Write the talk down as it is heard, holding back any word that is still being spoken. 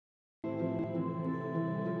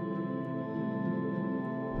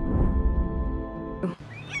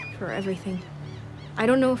for everything. I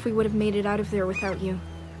don't know if we would have made it out of there without you.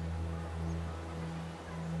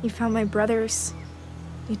 You found my brothers.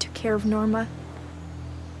 You took care of Norma.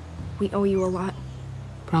 We owe you a lot.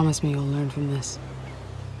 Promise me you'll learn from this.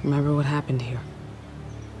 Remember what happened here.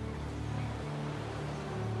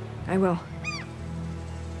 I will.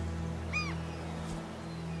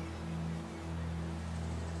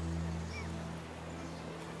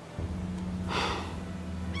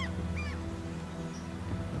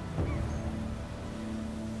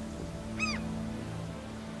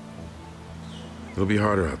 It'll be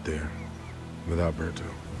harder out there without Berto.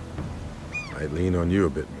 Might lean on you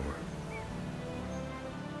a bit more.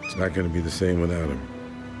 It's not going to be the same without him.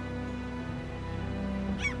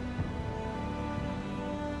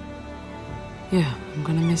 Yeah, I'm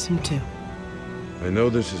gonna miss him too. I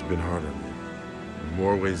know this has been hard on you, in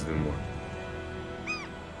more ways than one.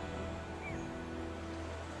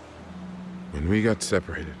 When we got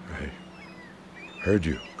separated, I heard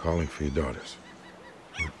you calling for your daughters.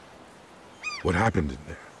 What happened in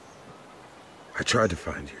there? I tried to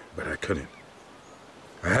find you, but I couldn't.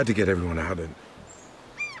 I had to get everyone out and...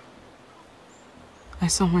 I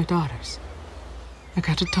saw my daughters. I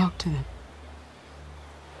got to talk to them.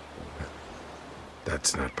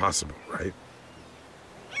 That's not possible, right?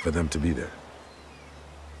 For them to be there.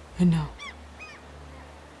 I know.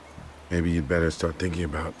 Maybe you'd better start thinking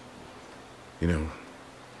about, you know,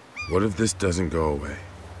 what if this doesn't go away?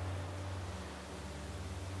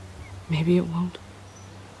 Maybe it won't.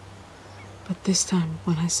 But this time,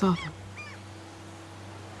 when I saw them,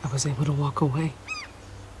 I was able to walk away.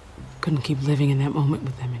 Couldn't keep living in that moment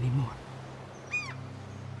with them anymore.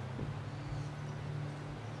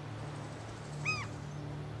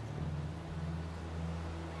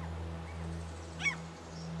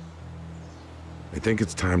 I think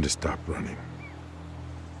it's time to stop running.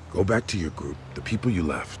 Go back to your group, the people you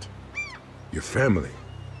left, your family,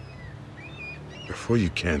 before you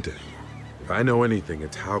can't anymore. If I know anything,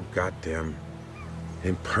 it's how goddamn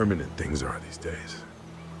impermanent things are these days.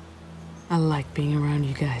 I like being around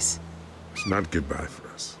you guys. It's not goodbye for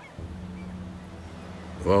us.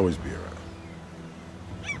 We'll always be around.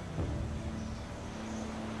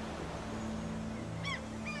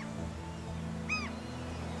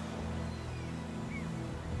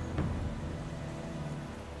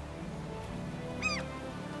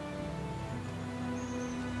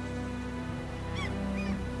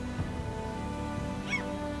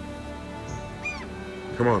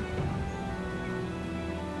 Come on.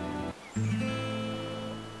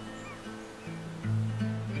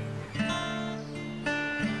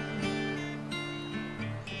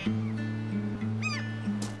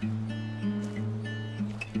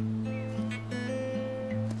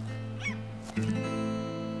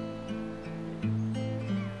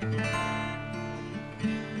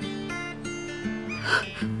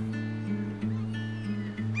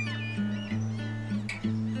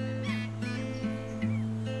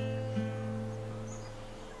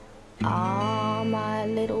 Ah, my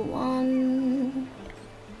little one,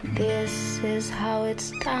 this is how it's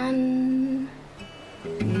done.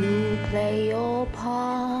 You play your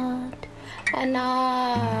part, and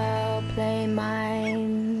I'll play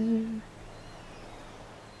mine.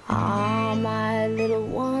 Ah, my little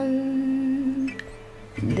one,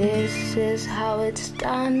 this is how it's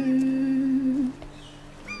done.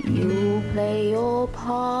 You play your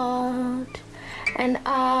part, and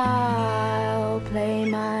I'll play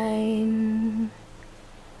mine.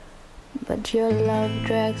 But your love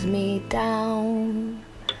drags me down,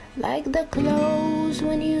 like the clothes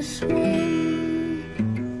when you swim.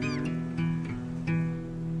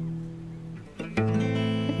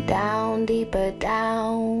 Down, deeper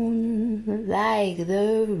down, like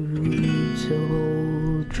the roots of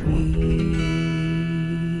old trees.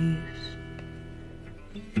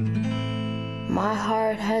 My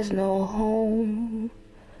heart has no home.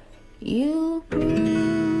 You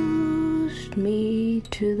bruised me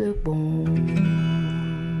to the bone.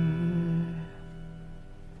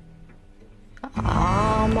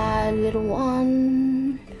 Ah, my little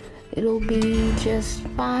one, it'll be just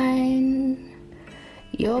fine.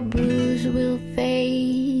 Your bruise will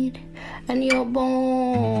fade, and your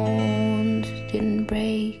bones didn't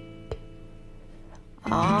break.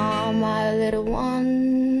 Ah, my little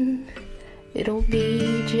one, it'll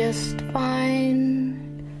be just fine.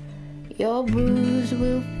 Your bruise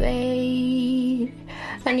will fade,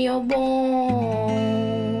 and your bones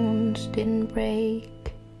didn't break.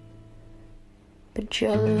 But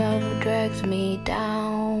your love drags me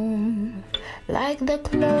down, like the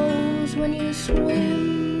clothes when you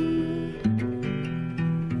swim.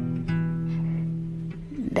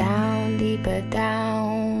 Down, deeper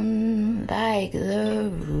down, like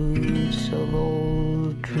the roots of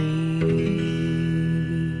old trees.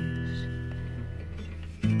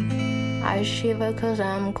 I shiver 'cause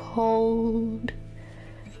I'm cold,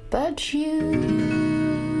 but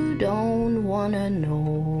you don't wanna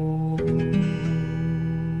know.